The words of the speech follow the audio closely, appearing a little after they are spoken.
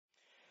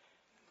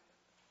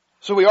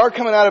So we are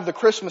coming out of the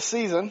Christmas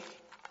season,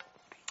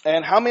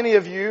 and how many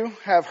of you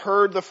have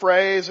heard the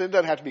phrase, it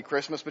doesn't have to be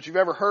Christmas, but you've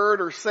ever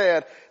heard or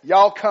said,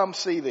 y'all come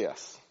see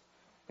this,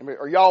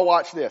 or y'all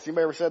watch this?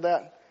 Anybody ever said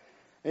that?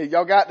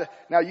 Y'all got to,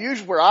 now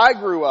usually where I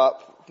grew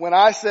up, when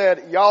I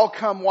said, y'all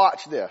come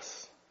watch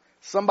this,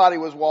 somebody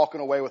was walking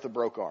away with a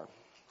broke arm.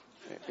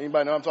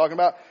 Anybody know what I'm talking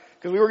about?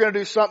 Because we were going to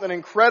do something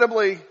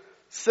incredibly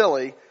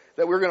silly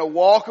that we were going to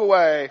walk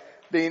away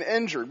being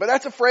injured. But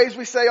that's a phrase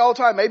we say all the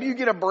time. Maybe you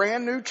get a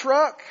brand new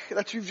truck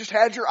that you've just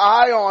had your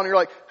eye on. And you're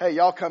like, hey,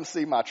 y'all come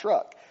see my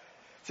truck.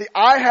 See,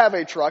 I have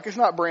a truck. It's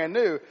not brand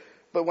new.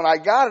 But when I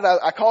got it,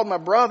 I called my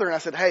brother and I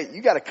said, hey,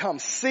 you got to come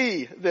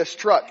see this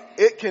truck.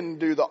 It can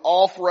do the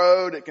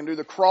off-road. It can do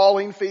the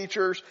crawling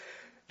features.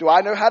 Do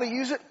I know how to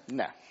use it?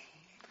 No.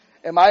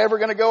 Am I ever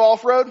going to go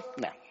off-road?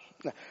 No.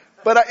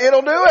 But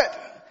it'll do it.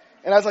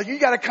 And I was like, you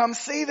got to come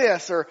see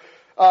this. Or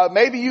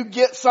maybe you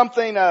get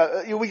something,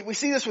 we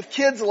see this with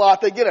kids a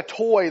lot. They get a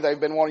toy they've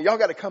been wanting. Y'all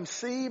got to come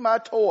see my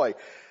toy.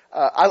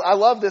 I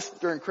love this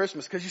during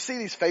Christmas because you see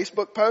these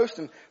Facebook posts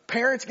and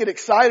parents get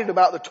excited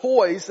about the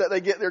toys that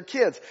they get their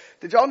kids.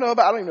 Did y'all know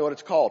about, I don't even know what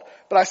it's called,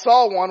 but I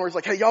saw one where it's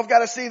like, hey, y'all got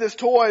to see this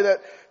toy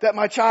that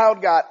my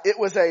child got. It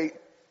was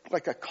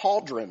like a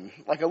cauldron,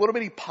 like a little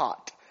bitty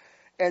pot.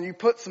 And you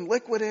put some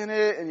liquid in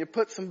it and you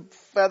put some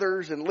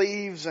feathers and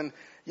leaves and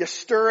you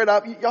stir it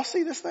up. Y'all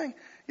see this thing?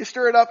 You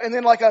stir it up and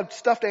then like a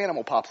stuffed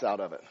animal pops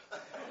out of it.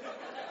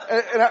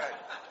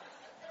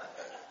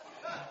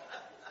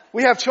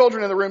 We have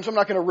children in the room, so I'm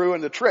not going to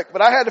ruin the trick,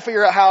 but I had to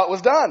figure out how it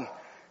was done.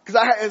 Cause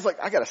I was like,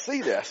 I got to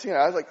see this. You know,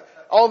 I was like,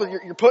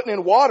 you're putting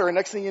in water and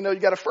next thing you know, you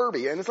got a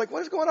Furby. And it's like,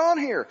 what is going on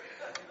here?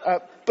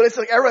 But it's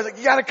like, everybody's like,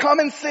 you got to come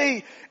and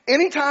see.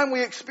 Anytime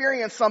we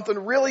experience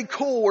something really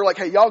cool, we're like,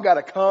 hey, y'all got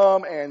to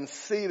come and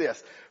see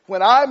this.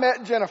 When I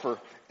met Jennifer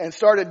and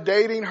started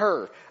dating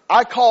her,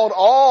 I called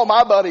all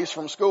my buddies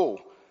from school.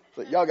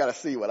 But y'all got to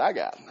see what I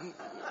got.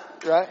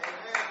 Right?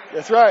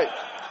 That's right.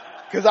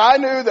 Because I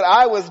knew that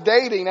I was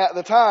dating at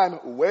the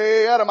time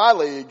way out of my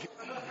league.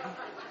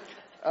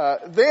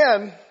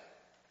 Then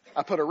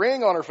I put a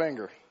ring on her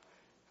finger.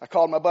 I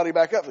called my buddy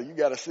back up. Said, you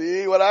got to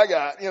see what I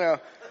got, you know.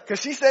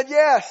 Because she said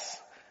yes.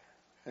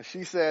 And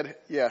she said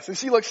yes. And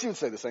she would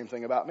say the same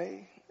thing about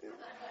me.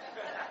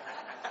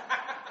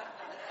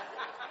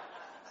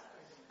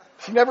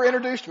 She never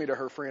introduced me to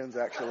her friends,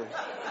 actually.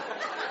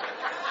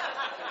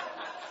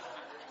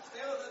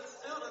 Still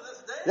to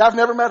this day. Yeah, I've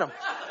never met them.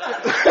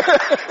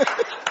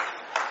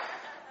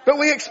 But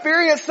we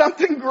experienced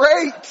something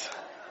great.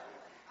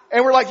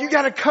 And we're like, you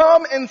got to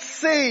come and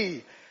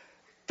see.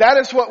 That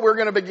is what we're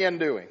going to begin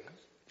doing.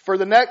 For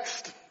the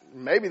next,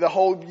 maybe the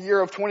whole year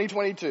of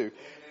 2022.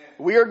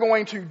 We are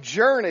going to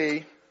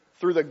journey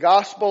through the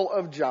Gospel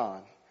of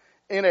John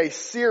in a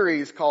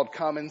series called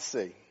Come and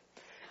See.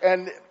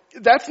 And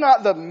that's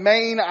not the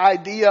main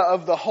idea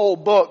of the whole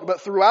book,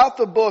 but throughout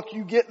the book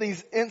you get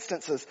these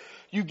instances.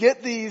 You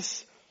get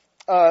these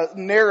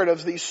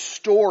narratives, these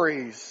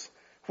stories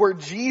where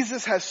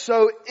Jesus has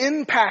so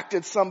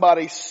impacted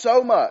somebody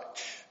so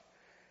much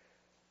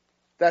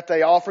that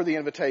they offer the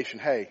invitation,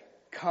 hey,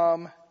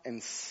 come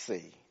and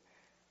see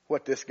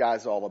what this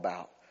guy's all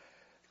about.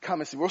 Come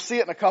and see. We'll see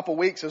it in a couple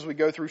weeks as we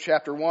go through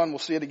chapter 1. We'll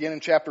see it again in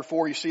chapter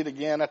 4. You see it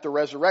again at the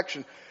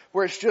resurrection,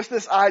 where it's just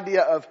this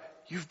idea of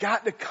you've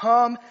got to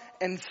come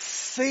and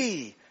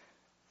see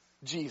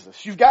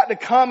Jesus. You've got to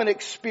come and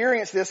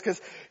experience this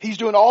because he's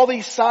doing all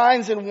these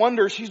signs and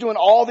wonders. He's doing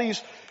all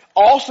these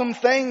awesome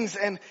things.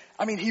 And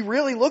I mean, he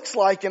really looks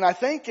like, and I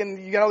think,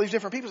 and you got all these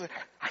different people say,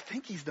 I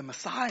think he's the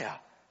Messiah.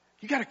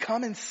 You got to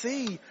come and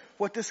see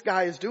what this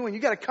guy is doing. You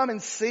got to come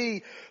and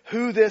see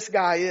who this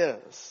guy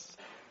is.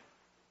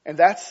 And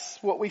that's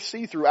what we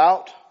see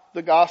throughout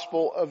the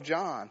Gospel of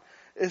John,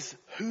 is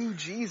who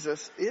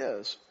Jesus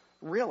is,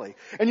 really.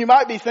 And you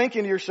might be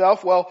thinking to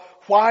yourself, well,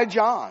 why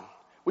John?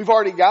 We've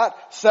already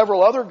got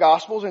several other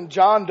Gospels, and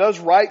John does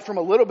write from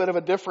a little bit of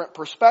a different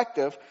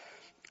perspective.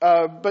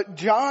 But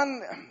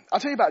John, I'll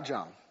tell you about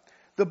John.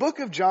 The book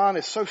of John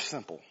is so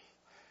simple.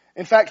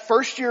 In fact,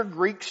 first-year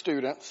Greek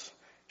students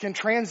can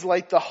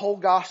translate the whole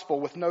Gospel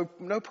with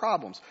no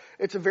problems.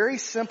 It's a very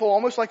simple,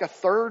 almost like a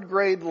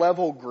third-grade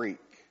level Greek.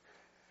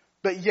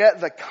 But yet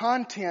the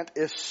content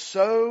is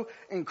so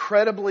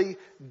incredibly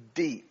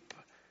deep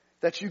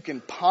that you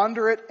can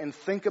ponder it and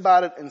think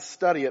about it and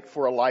study it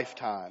for a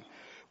lifetime.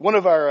 One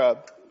of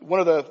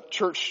the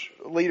church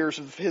leaders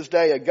of his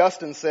day,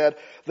 Augustine, said,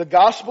 the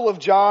Gospel of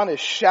John is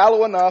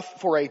shallow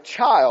enough for a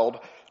child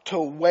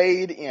to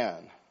wade in,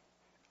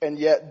 and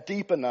yet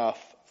deep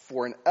enough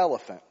for an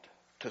elephant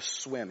to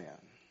swim in.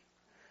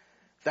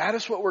 That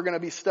is what we're going to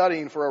be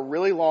studying for a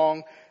really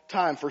long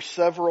time, for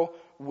several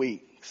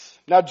weeks.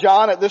 Now,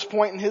 John, at this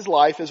point in his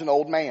life, is an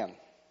old man.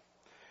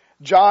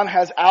 John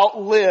has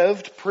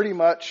outlived pretty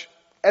much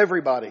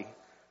everybody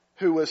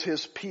who was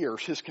his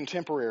peers, his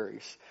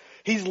contemporaries.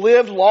 He's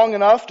lived long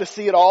enough to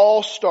see it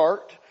all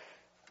start.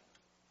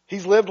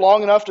 He's lived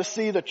long enough to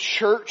see the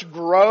church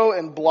grow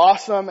and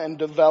blossom and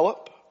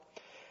develop.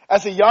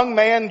 As a young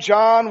man,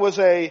 John was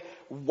a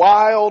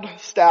wild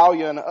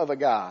stallion of a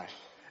guy.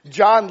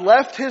 John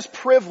left his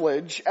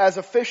privilege as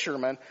a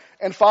fisherman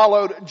and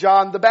followed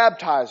John the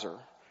Baptizer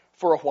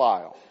for a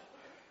while.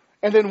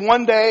 And then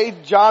one day,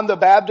 John the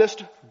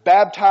Baptist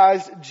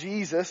baptized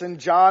Jesus, and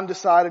John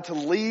decided to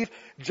leave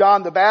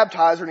John the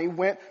Baptizer, and he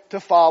went to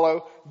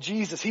follow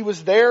Jesus. He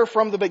was there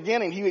from the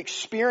beginning. He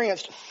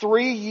experienced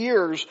 3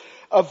 years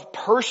of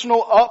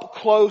personal,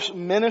 up-close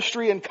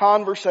ministry and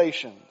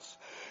conversations.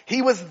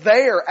 He was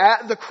there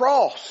at the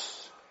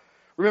cross.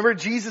 Remember,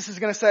 Jesus is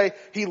going to say,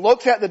 he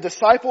looks at the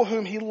disciple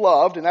whom he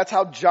loved, and that's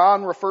how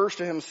John refers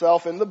to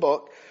himself in the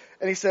book,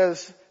 and he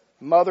says,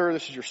 "Mother,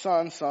 this is your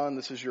son. Son,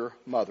 this is your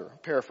mother."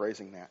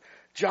 Paraphrasing that.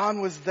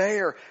 John was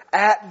there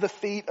at the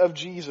feet of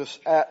Jesus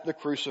at the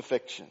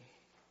crucifixion.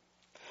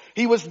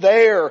 He was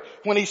there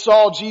when he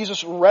saw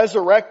Jesus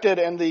resurrected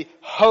and the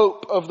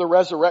hope of the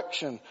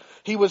resurrection.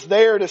 He was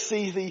there to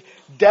see the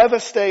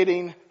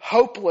devastating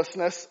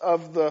hopelessness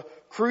of the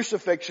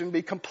crucifixion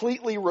be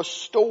completely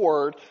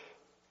restored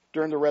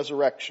during the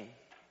resurrection.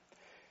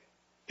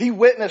 He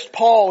witnessed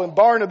Paul and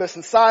Barnabas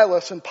and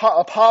Silas and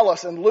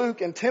Apollos and Luke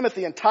and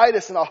Timothy and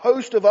Titus and a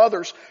host of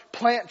others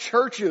plant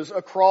churches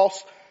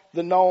across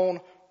the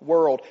known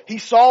world. He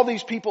saw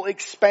these people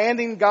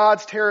expanding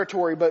God's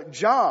territory, but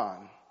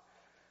John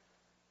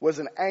was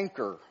an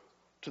anchor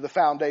to the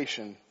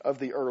foundation of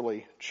the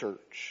early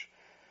church.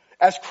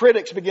 As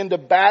critics began to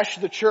bash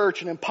the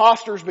church and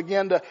imposters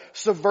began to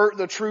subvert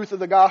the truth of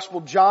the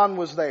gospel, John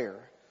was there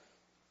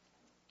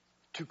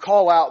to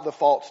call out the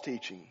false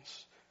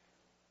teachings.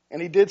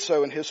 And he did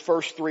so in his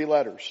first 3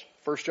 letters.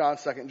 1 John,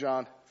 2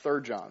 John,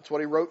 3 John. It's what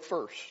he wrote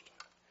first.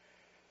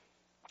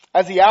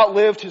 As he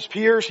outlived his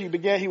peers,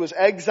 he was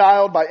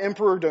exiled by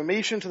Emperor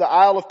Domitian to the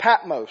Isle of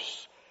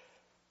Patmos,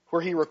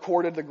 where he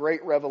recorded the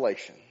great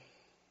revelation.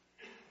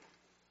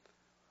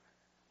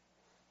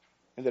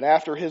 And then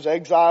after his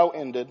exile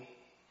ended,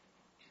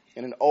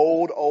 and an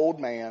old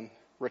man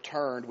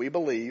returned, we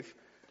believe,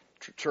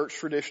 church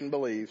tradition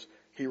believes,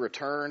 he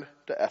returned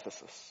to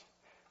Ephesus,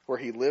 where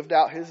he lived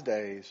out his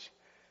days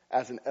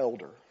as an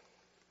elder,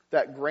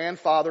 that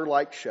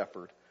grandfather-like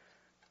shepherd,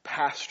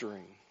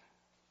 pastoring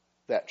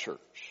that church.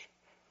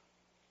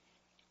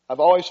 I've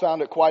always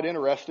found it quite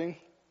interesting.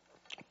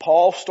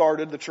 Paul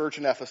started the church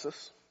in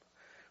Ephesus.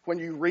 When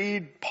you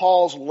read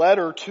Paul's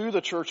letter to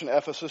the church in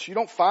Ephesus, you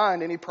don't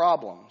find any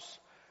problems.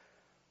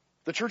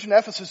 The church in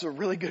Ephesus is a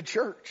really good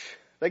church.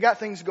 They got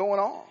things going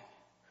on.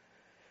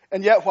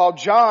 And yet while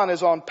John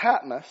is on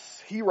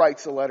Patmos, he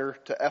writes a letter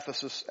to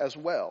Ephesus as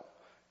well.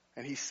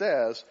 And he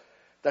says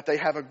that they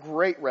have a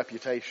great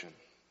reputation.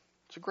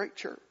 It's a great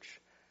church,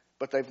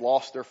 but they've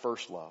lost their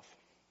first love.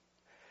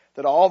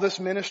 That all this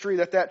ministry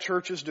that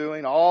church is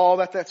doing, all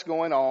that's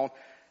going on,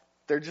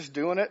 they're just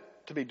doing it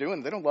to be doing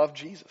it. They don't love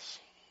Jesus.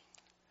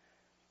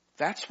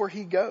 That's where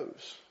he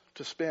goes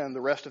to spend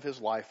the rest of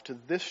his life, to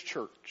this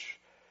church,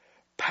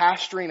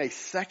 pastoring a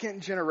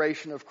second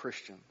generation of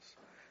Christians,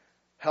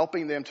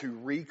 helping them to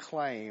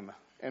reclaim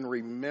and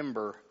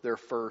remember their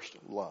first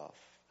love.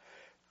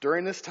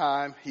 During this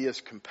time, he is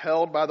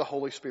compelled by the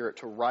Holy Spirit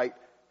to write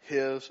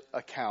his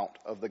account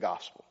of the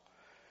gospel.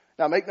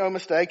 Now, make no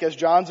mistake, as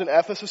John's in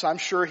Ephesus, I'm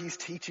sure he's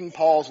teaching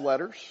Paul's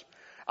letters.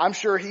 I'm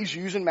sure he's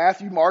using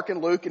Matthew, Mark,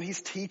 and Luke, and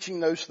he's teaching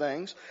those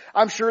things.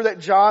 I'm sure that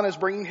John is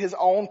bringing his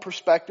own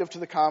perspective to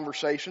the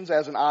conversations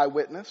as an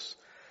eyewitness.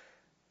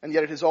 And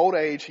yet at his old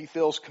age, he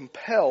feels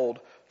compelled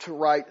to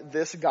write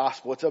this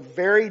gospel. It's a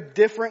very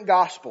different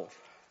gospel,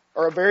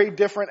 or a very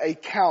different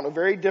account, a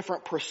very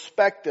different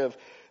perspective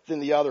than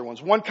the other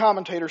ones. One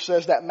commentator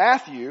says that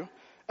Matthew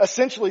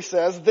essentially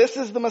says, this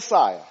is the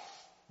Messiah.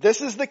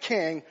 This is the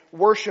King.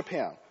 Worship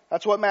him.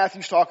 That's what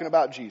Matthew's talking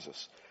about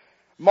Jesus.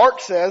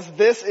 Mark says,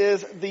 this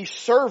is the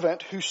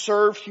servant who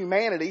serves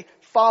humanity.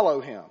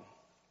 Follow him.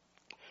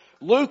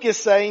 Luke is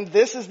saying,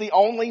 this is the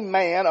only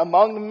man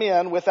among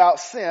men without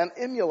sin.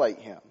 Emulate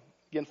him.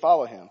 Again,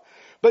 follow him.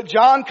 But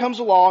John comes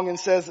along and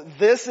says,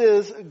 this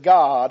is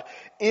God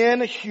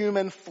in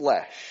human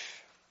flesh.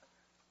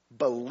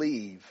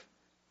 Believe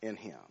in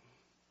him.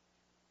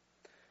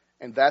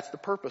 And that's the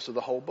purpose of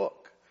the whole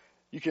book.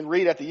 You can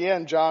read at the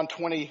end, John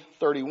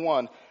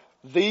 20:31,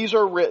 these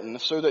are written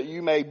so that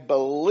you may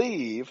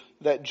believe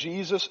that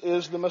Jesus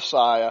is the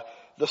Messiah,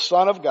 the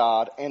Son of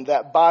God, and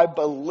that by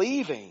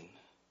believing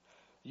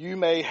you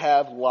may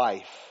have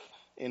life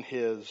in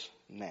his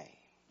name.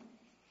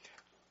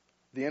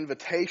 The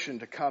invitation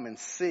to come and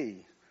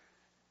see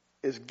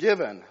is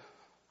given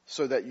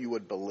so that you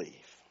would believe.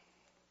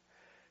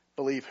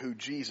 Believe who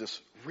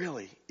Jesus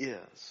really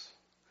is.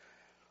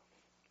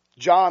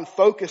 John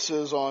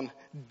focuses on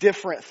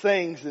different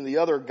things than the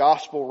other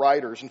gospel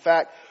writers. In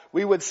fact,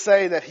 we would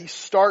say that he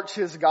starts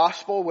his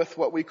gospel with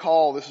what we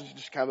call, this is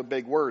just kind of a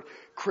big word,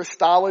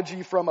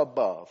 Christology from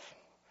above.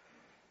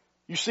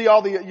 You see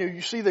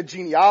you see the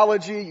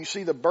genealogy, you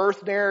see the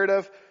birth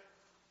narrative.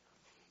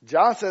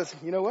 John says,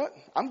 you know what?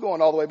 I'm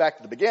going all the way back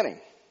to the beginning.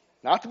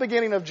 Not the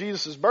beginning of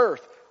Jesus'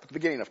 birth, but the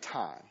beginning of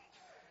time.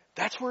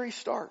 That's where he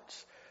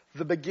starts.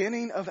 The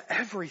beginning of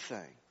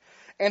everything.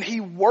 And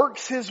he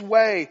works his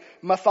way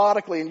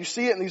methodically, and you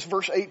see it in these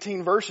verse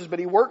 18 verses, but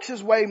he works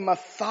his way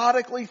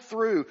methodically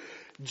through.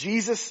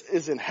 Jesus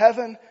is in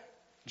heaven.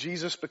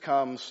 Jesus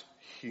becomes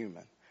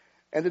human.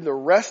 And then the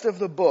rest of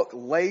the book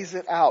lays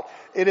it out.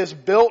 It is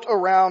built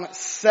around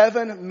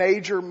 7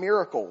 major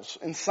miracles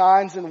and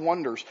signs and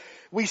wonders.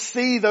 We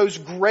see those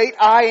great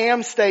I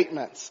am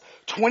statements.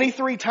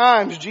 23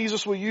 times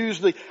Jesus will use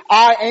the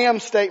I am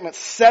statements,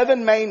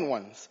 7 main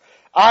ones.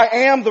 I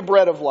am the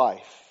bread of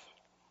life.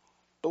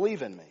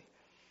 Believe in me.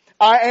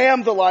 I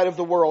am the light of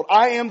the world.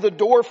 I am the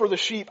door for the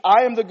sheep.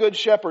 I am the good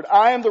shepherd.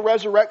 I am the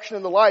resurrection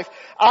and the life.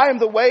 I am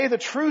the way, the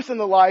truth, and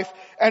the life.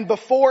 And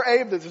before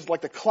Abraham, this is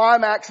like the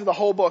climax of the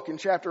whole book in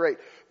chapter 8.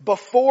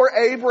 Before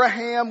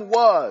Abraham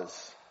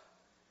was,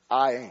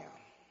 I am.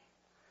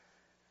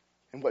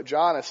 And what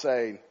John is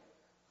saying,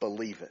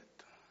 believe it.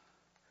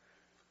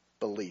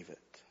 Believe it.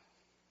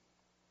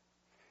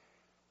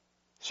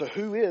 So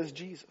who is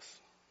Jesus?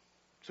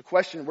 It's a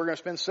question we're going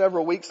to spend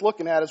several weeks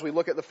looking at as we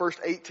look at the first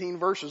 18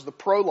 verses, the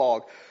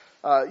prologue.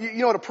 You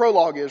know what a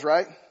prologue is,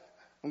 right?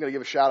 I'm going to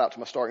give a shout out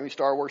to any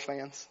Star Wars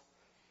fans?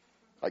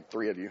 Like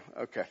 3 of you.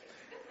 Okay.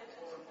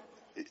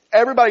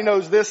 Everybody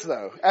knows this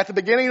though. At the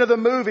beginning of the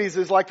movies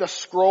is like the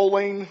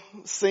scrolling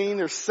scene.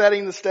 They're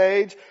setting the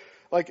stage.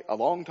 Like a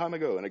long time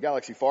ago in a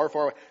galaxy far,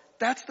 far away.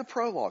 That's the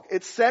prologue.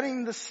 It's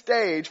setting the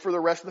stage for the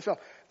rest of the film.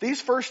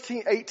 These first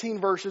 18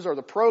 verses are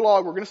the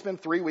prologue. We're going to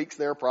spend 3 weeks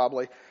there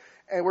probably.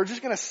 And we're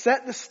just going to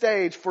set the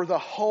stage for the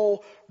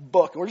whole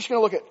book. And we're just going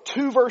to look at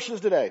 2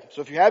 verses today.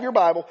 So if you have your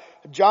Bible,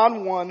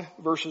 John 1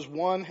 verses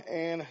 1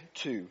 and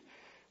 2.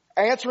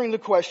 Answering the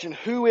question,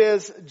 who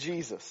is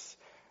Jesus?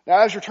 Now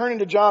as you're turning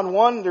to John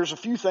 1, there's a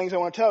few things I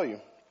want to tell you.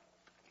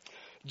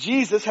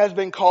 Jesus has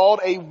been called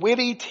a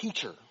witty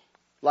teacher,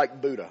 like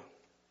Buddha.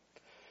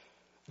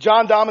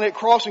 John Dominic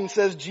Crossing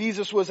says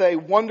Jesus was a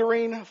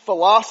wandering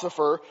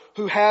philosopher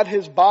who had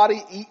his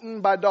body eaten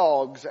by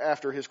dogs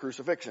after his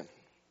crucifixion.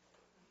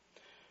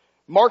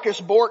 Marcus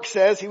Bork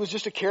says he was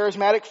just a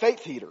charismatic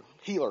faith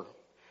healer.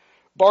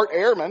 Bart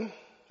Ehrman,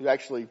 who's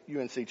actually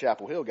UNC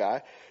Chapel Hill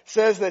guy,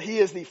 says that he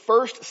is the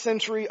 1st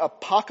century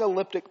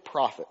apocalyptic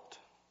prophet.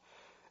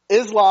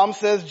 Islam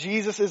says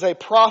Jesus is a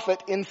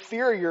prophet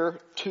inferior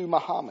to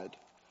Muhammad.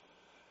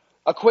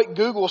 A quick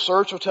Google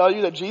search will tell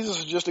you that Jesus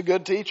is just a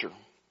good teacher.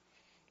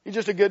 He's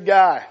just a good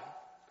guy.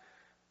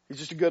 He's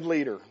just a good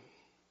leader.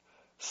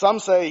 Some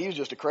say he was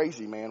just a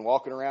crazy man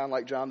walking around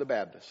like John the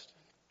Baptist.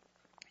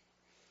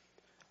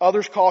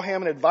 Others call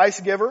him an advice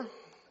giver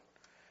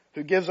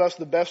who gives us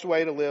the best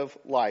way to live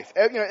life.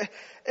 You know,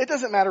 it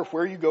doesn't matter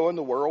where you go in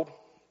the world.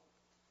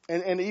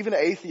 And even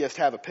atheists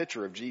have a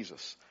picture of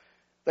Jesus.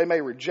 They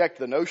may reject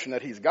the notion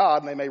that he's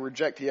God and they may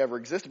reject he ever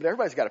existed, but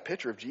everybody's got a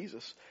picture of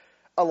Jesus.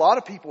 A lot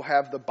of people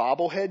have the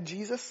bobblehead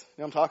Jesus.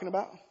 You know what I'm talking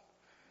about?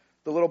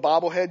 The little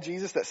bobblehead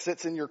Jesus that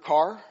sits in your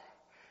car.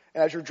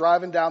 And as you're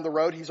driving down the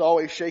road, he's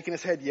always shaking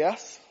his head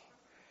yes.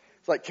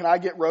 It's like, can I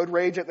get road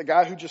rage at the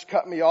guy who just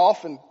cut me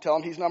off and tell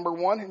him he's number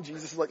 1? And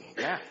Jesus is like,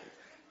 yeah.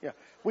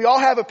 We all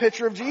have a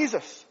picture of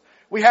Jesus.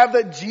 We have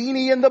the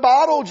genie in the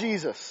bottle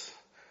Jesus.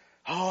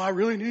 Oh, I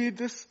really need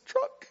this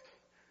truck.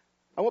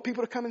 I want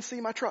people to come and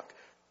see my truck.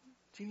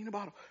 Genie in the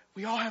bottle.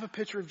 We all have a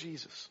picture of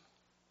Jesus.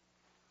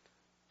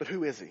 But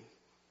who is he?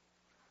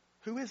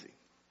 Who is he?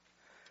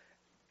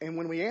 And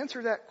when we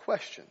answer that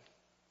question,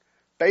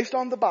 based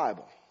on the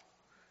Bible,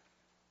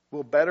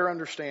 we'll better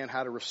understand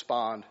how to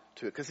respond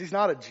to it. Because he's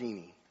not a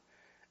genie.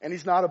 And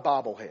he's not a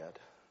bobblehead.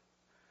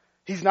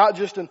 He's not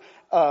just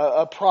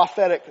a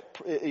prophetic,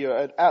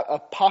 an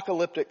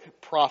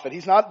apocalyptic prophet.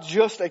 He's not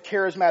just a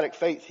charismatic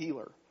faith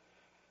healer.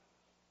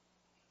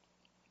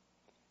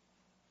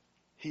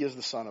 He is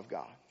the Son of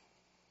God.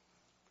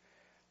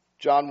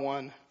 John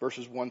 1,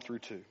 verses 1 through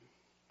 2.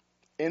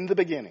 In the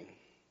beginning.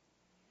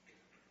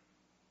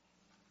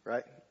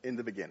 Right? In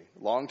the beginning.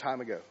 Long time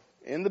ago.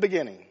 In the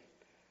beginning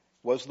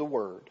was the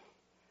Word.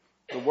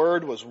 The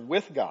Word was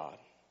with God.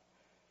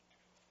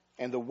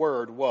 And the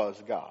Word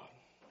was God.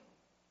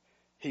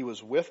 He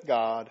was with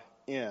God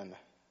in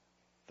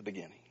the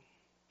beginning.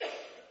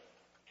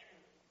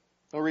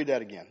 I'll read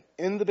that again.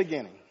 In the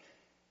beginning.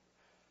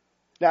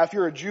 Now, if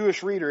you're a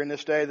Jewish reader in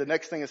this day, the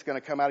next thing that's going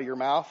to come out of your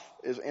mouth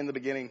is in the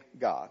beginning,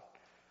 God.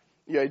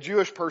 A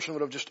Jewish person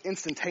would have just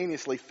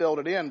instantaneously filled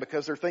it in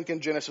because they're thinking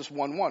Genesis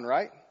 1:1,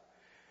 right?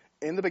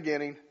 In the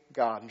beginning,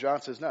 God. And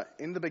John says, no,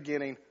 in the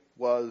beginning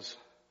was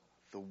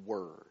the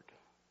Word.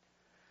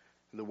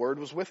 And the Word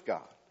was with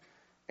God.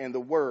 And the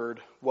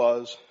Word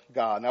was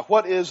God. Now,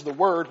 what is the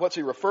Word? What's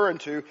he referring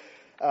to?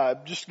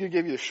 Just to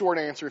give you a short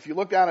answer. If you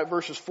look down at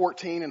verses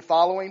 14 and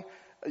following,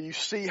 you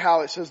see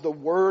how it says the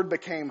Word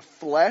became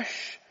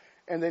flesh.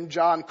 And then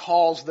John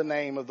calls the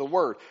name of the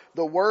Word.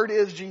 The Word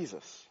is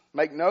Jesus.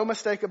 Make no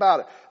mistake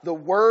about it. The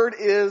Word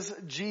is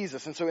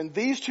Jesus. And so in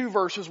these 2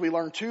 verses, we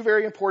learn 2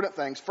 very important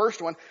things.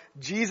 First one,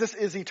 Jesus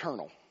is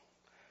eternal.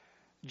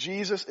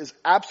 Jesus is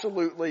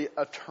absolutely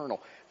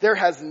eternal. There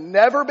has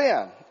never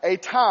been a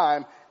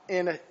time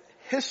in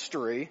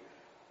history,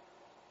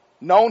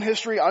 known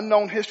history,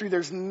 unknown history,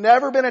 there's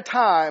never been a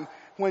time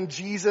when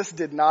Jesus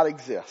did not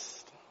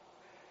exist.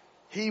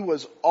 He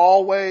was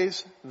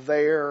always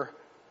there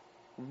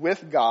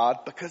with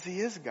God because He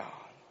is God.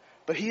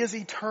 But He is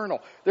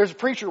eternal. There's a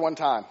preacher one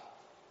time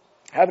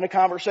having a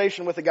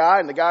conversation with a guy,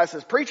 and the guy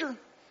says, "Preacher,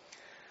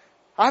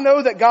 I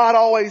know that God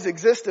always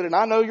existed, and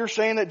I know you're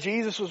saying that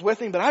Jesus was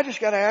with Him, but I just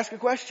got to ask a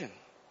question.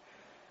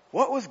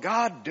 What was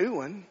God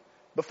doing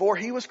before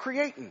He was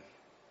creating?"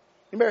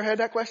 You ever had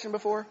that question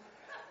before?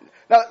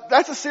 Now,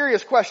 that's a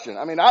serious question.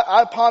 I mean,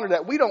 I pondered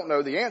that. We don't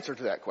know the answer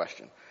to that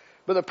question.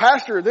 But the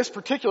pastor, this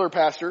particular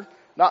pastor,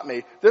 not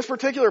me, this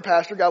particular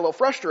pastor got a little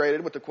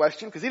frustrated with the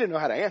question because he didn't know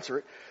how to answer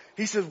it.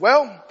 He says,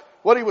 well,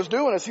 what he was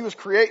doing is he was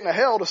creating a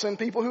hell to send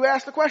people who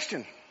asked the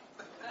question.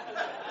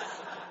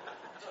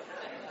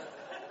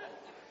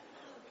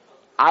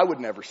 I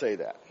would never say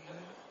that.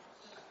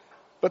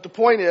 But the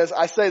point is,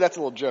 I say that's a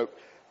little joke,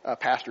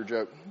 pastor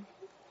joke.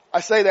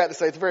 I say that to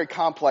say it's a very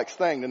complex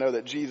thing to know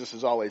that Jesus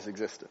has always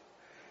existed.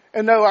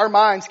 And no, our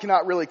minds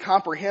cannot really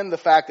comprehend the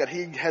fact that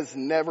there's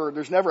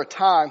never a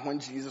time when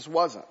Jesus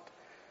wasn't.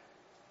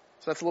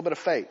 So that's a little bit of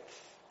faith.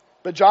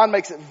 But John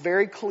makes it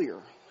very clear.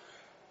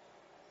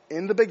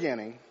 In the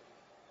beginning,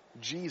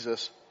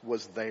 Jesus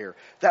was there.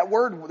 That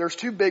word, there's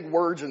two big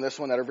words in this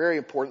one that are very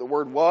important. The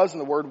word was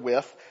and the word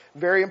with.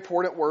 Very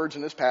important words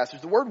in this passage.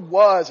 The word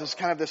was is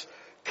kind of this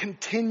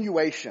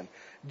continuation.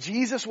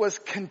 Jesus was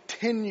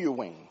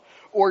continuing.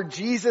 Or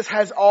Jesus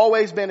has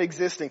always been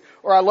existing.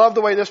 Or I love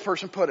the way this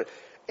person put it.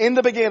 In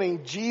the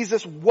beginning,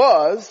 Jesus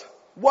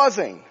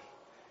wasing.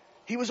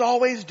 He was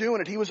always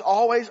doing it. He was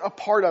always a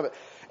part of it.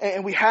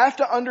 And we have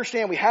to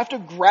understand, we have to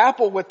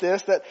grapple with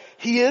this, that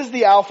He is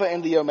the Alpha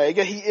and the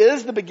Omega. He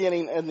is the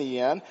beginning and the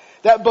end.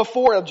 That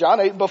before, John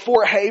 8,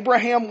 before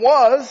Abraham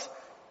was,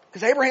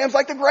 because Abraham's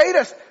like the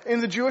greatest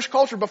in the Jewish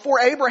culture. Before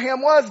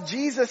Abraham was,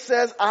 Jesus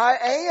says,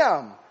 I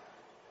am.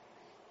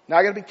 Now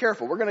I gotta be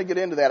careful. We're gonna get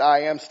into that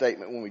I am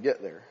statement when we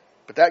get there.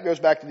 But that goes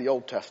back to the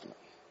Old Testament.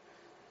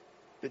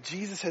 That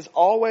Jesus has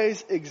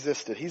always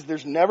existed.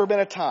 There's never been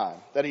a time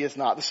that He is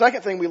not. The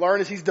second thing we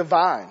learn is He's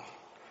divine.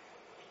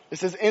 It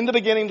says, in the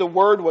beginning the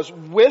Word was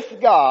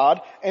with God,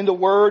 and the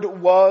Word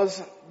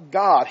was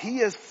God.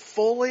 He is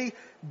fully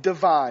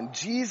divine.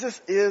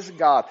 Jesus is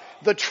God.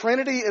 The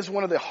Trinity is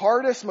one of the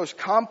hardest, most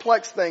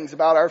complex things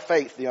about our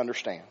faith to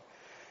understand.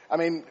 I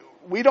mean,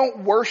 we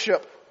don't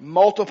worship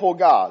multiple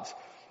gods.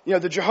 You know,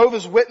 the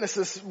Jehovah's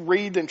Witnesses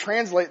read and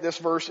translate this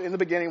verse, in the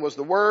beginning was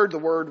the Word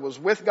was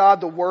with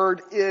God, the Word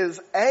is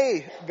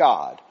a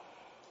God.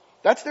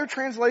 That's their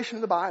translation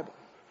of the Bible.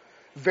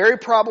 Very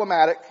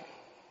problematic,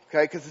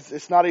 okay, because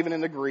it's not even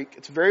in the Greek.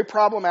 It's very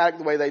problematic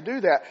the way they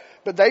do that.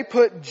 But they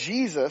put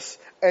Jesus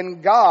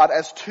and God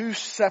as two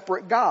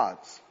separate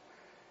gods.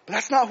 But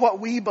that's not what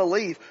we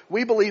believe.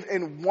 We believe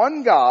in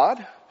one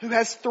God who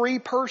has three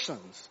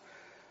persons.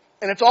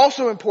 And it's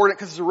also important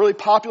because it's a really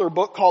popular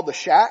book called The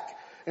Shack.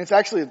 And it's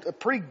actually a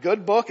pretty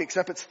good book,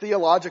 except it's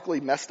theologically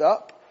messed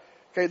up.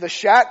 Okay, The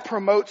Shack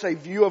promotes a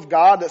view of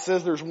God that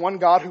says there's one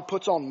God who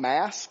puts on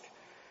masks.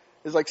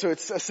 So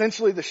it's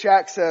essentially The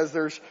Shack says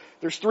there's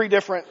three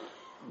different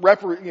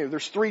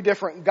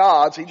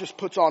gods. He just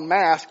puts on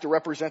masks to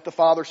represent the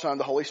Father, Son,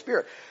 the Holy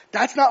Spirit.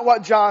 That's not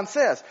what John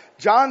says.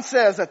 John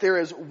says that there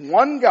is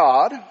one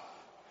God,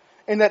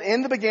 and that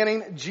in the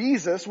beginning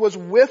Jesus was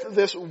with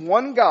this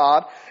one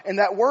God, and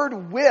that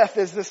word with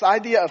is this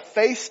idea of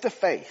face to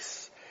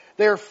face.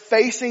 They are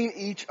facing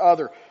each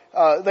other.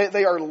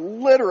 They are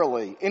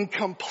literally in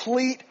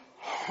complete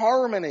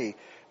harmony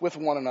with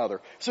one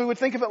another. So we would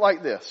think of it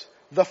like this.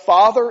 The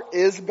Father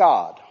is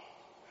God.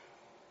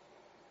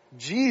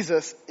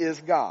 Jesus is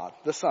God,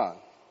 the Son.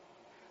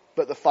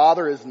 But the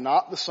Father is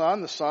not the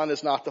Son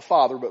is not the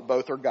Father, but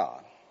both are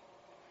God.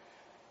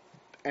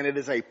 And it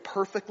is a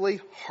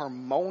perfectly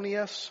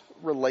harmonious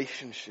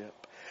relationship.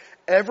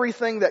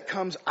 Everything that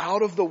comes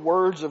out of the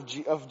words of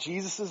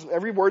Jesus',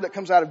 every word that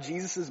comes out of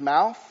Jesus'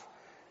 mouth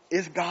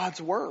is God's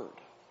word.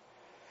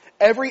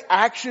 Every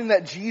action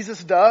that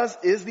Jesus does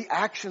is the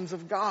actions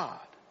of God.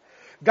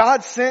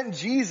 God sent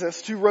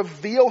Jesus to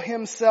reveal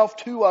Himself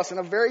to us in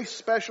a very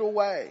special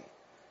way.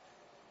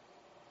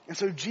 And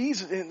so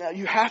Jesus,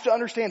 you have to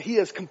understand, He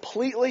is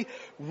completely,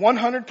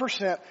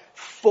 100%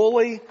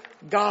 fully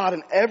God.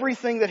 And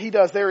everything that He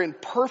does, they're in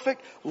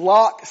perfect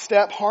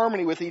lockstep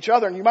harmony with each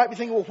other. And you might be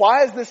thinking, well,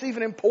 why is this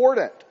even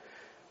important?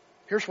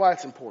 Here's why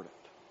it's important.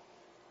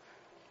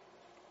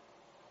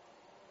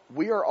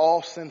 We are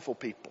all sinful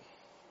people.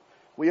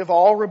 We have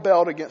all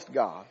rebelled against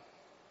God.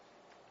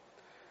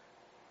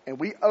 And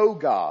we owe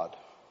God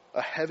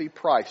a heavy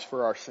price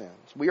for our sins.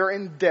 We are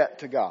in debt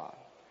to God.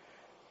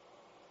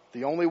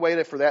 The only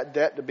way for that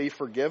debt to be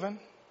forgiven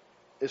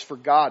is for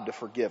God to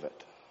forgive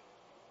it.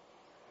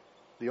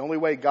 The only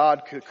way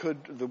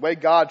the way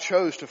God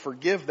chose to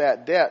forgive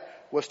that debt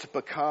was to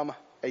become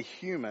a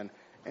human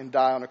and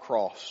die on a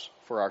cross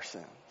for our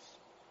sins.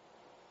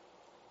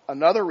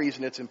 Another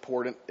reason it's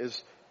important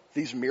is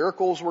these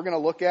miracles we're going to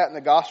look at in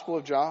the Gospel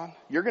of John.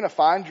 You're going to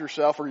find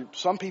yourself, or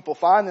some people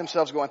find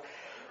themselves going,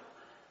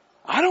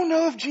 I don't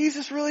know if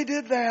Jesus really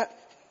did that.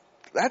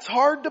 That's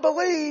hard to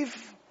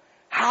believe.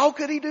 How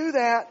could He do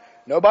that?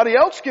 Nobody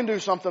else can do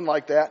something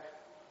like that.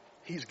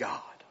 He's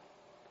God.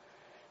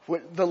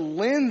 The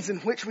lens in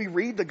which we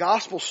read the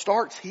gospel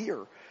starts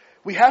here.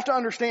 We have to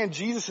understand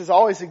Jesus has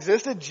always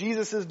existed.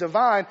 Jesus is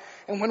divine.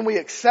 And when we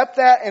accept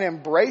that and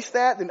embrace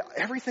that, then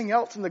everything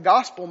else in the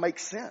gospel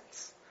makes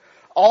sense.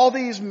 All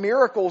these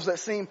miracles that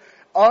seem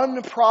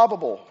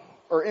improbable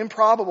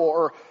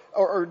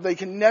or they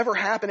can never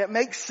happen, it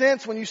makes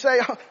sense when you say,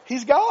 oh,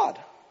 He's God.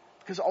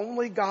 Because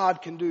only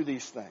God can do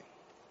these things.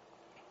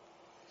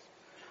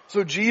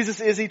 So Jesus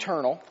is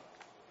eternal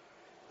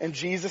and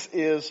Jesus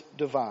is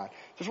divine.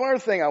 There's one other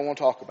thing I want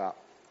to talk about.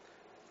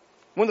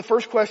 One of the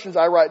first questions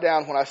I write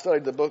down when I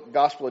studied the book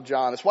Gospel of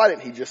John is, why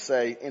didn't he just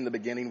say, in the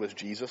beginning was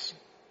Jesus?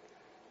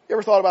 You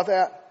ever thought about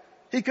that?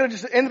 He could have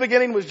just said, in the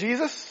beginning was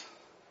Jesus.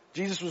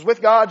 Jesus was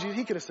with God.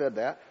 He could have said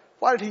that.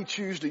 Why did he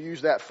choose to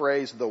use that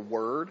phrase, the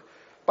Word?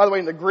 By the way,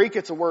 in the Greek,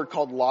 it's a word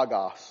called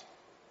logos.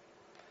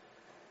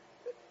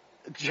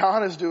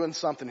 John is doing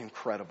something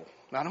incredible.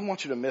 Now, I don't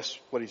want you to miss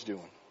what he's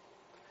doing.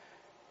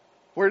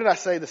 Where did I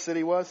say the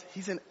city was?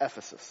 He's in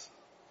Ephesus.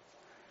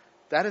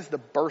 That is the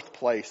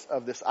birthplace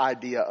of this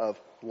idea of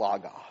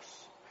logos.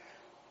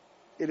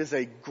 It is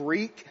a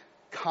Greek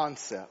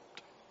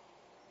concept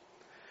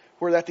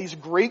where that these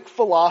Greek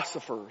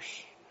philosophers,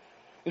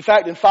 in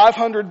fact, in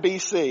 500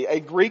 BC, a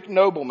Greek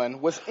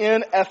nobleman was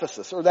in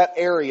Ephesus, or that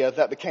area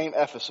that became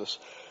Ephesus.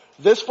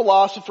 This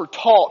philosopher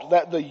taught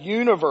that the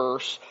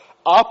universe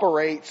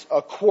operates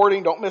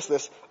according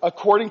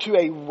to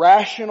a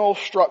rational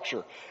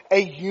structure, a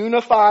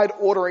unified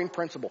ordering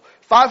principle.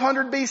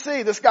 500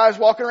 BC, this guy's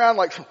walking around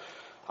like,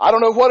 I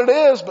don't know what it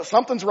is, but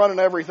something's running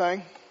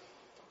everything.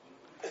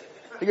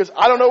 He goes,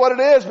 I don't know what it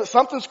is, but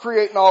something's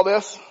creating all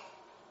this.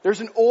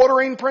 There's an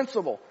ordering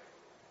principle.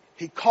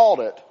 He called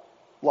it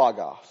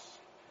logos.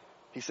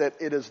 He said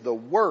it is the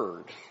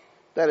Word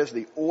that is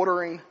the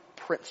ordering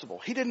principle.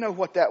 He didn't know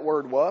what that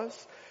word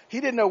was. He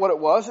didn't know what it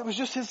was. It was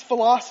just his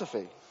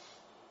philosophy.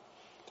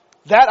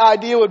 That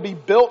idea would be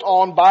built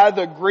on by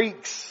the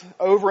Greeks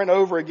over and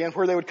over again,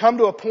 where they would come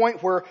to a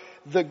point where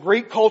the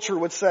Greek culture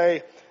would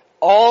say,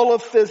 all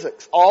of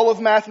physics, all of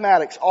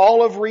mathematics,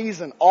 all of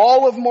reason,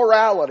 all of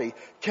morality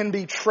can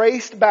be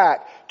traced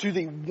back to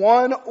the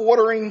one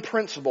ordering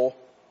principle,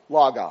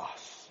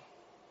 logos.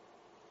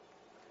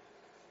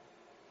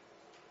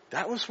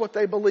 That was what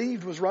they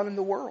believed was running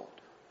the world.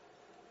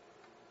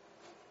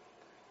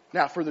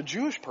 Now, for the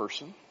Jewish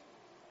person,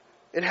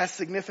 it has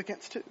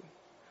significance too.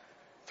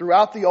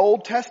 Throughout the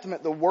Old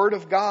Testament, the Word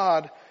of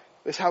God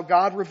is how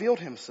God revealed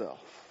Himself.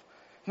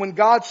 When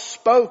God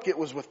spoke, it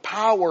was with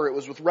power, it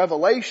was with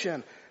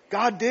revelation.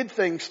 God did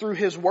things through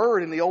His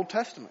Word in the Old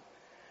Testament.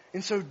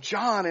 And so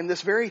John, in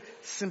this very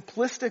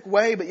simplistic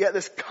way, but yet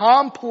this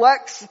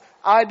complex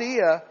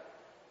idea,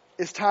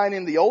 is tying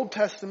in the Old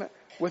Testament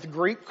with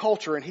Greek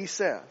culture, and he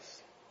says,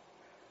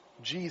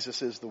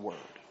 Jesus is the Word.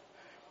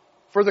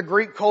 For the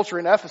Greek culture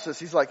in Ephesus,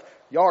 he's like,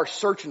 y'all are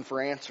searching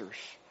for answers.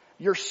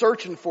 You're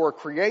searching for a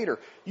creator.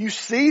 You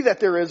see that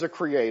there is a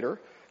creator.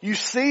 You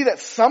see that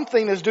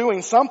something is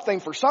doing something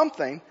for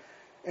something.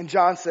 And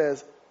John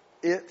says,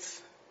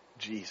 it's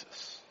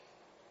Jesus.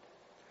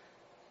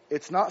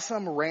 It's not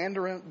some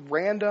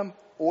random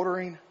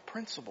ordering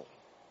principle.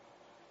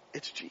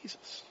 It's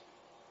Jesus.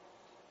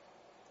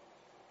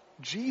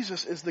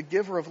 Jesus is the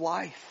giver of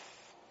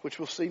life, which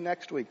we'll see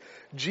next week.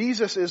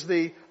 Jesus is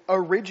the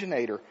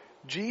originator.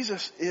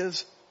 Jesus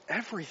is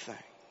everything.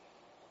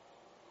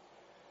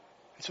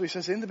 And so he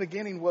says, in the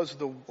beginning was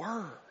the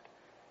Word.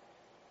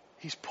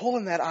 He's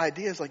pulling that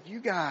idea. It's like, you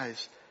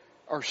guys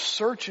are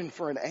searching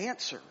for an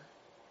answer.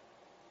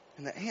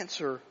 And the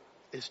answer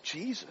is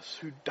Jesus,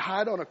 who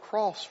died on a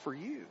cross for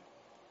you.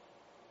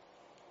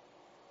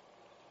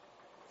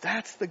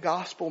 That's the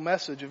gospel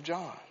message of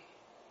John.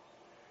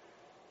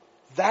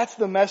 That's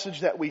the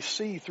message that we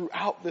see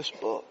throughout this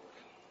book.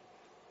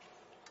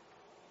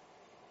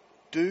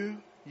 Do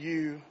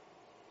you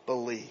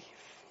believe?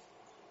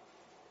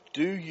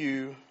 Do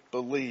you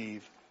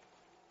believe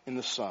in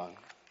the Son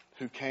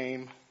who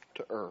came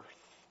to earth?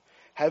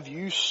 Have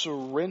you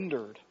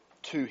surrendered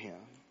to Him?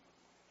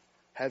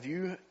 Have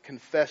you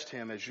confessed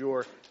Him as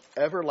your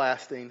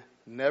everlasting,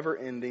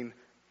 never-ending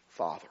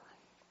Father?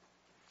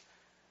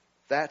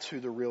 That's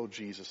who the real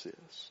Jesus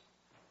is.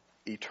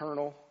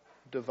 Eternal,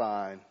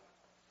 divine.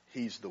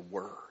 He's the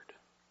Word.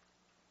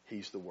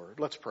 He's the Word.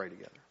 Let's pray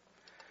together.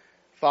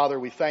 Father,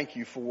 we thank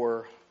You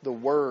for the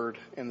Word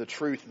and the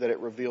truth that it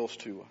reveals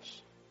to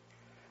us.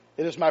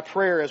 It is my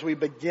prayer as we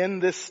begin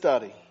this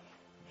study,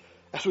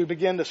 as we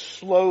begin to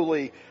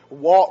slowly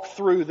walk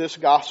through this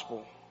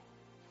gospel,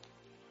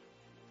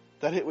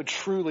 that it would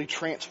truly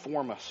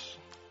transform us.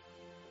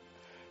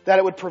 That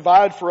it would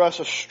provide for us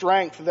a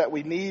strength that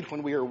we need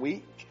when we are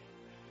weak.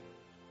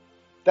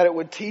 That it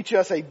would teach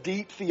us a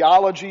deep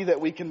theology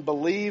that we can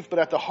believe, but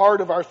at the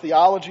heart of our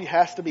theology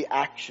has to be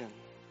action.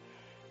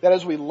 That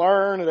as we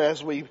learn and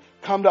as we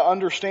come to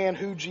understand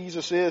who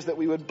Jesus is, that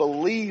we would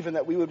believe and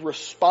that we would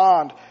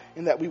respond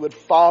and that we would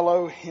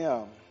follow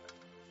Him.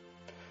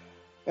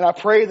 And I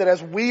pray that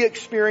as we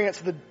experience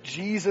the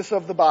Jesus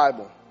of the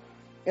Bible,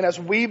 And as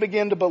we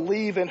begin to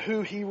believe in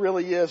who He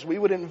really is, we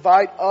would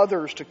invite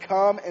others to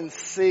come and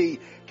see,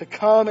 to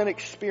come and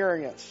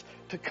experience,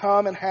 to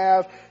come and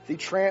have the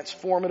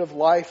transformative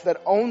life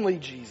that only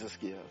Jesus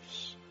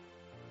gives.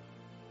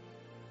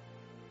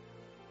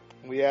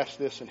 We ask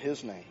this in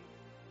His name.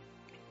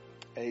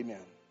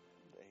 Amen.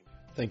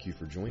 Thank you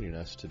for joining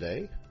us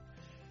today.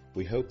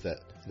 We hope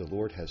that the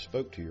Lord has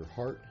spoke to your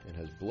heart and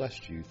has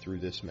blessed you through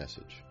this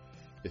message.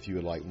 If you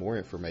would like more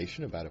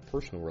information about a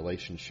personal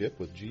relationship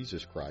with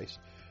Jesus Christ,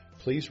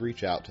 please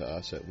reach out to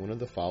us at one of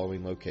the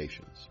following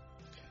locations.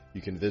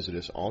 You can visit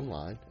us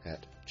online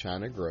at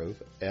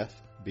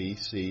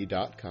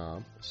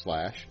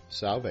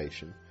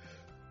ChinaGroveFBC.com/salvation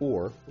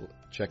or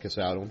check us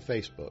out on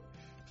Facebook,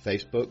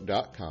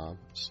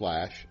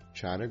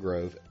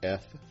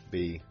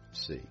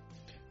 Facebook.com/ChinaGroveFBC.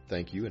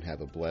 Thank you and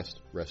have a blessed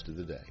rest of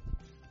the day.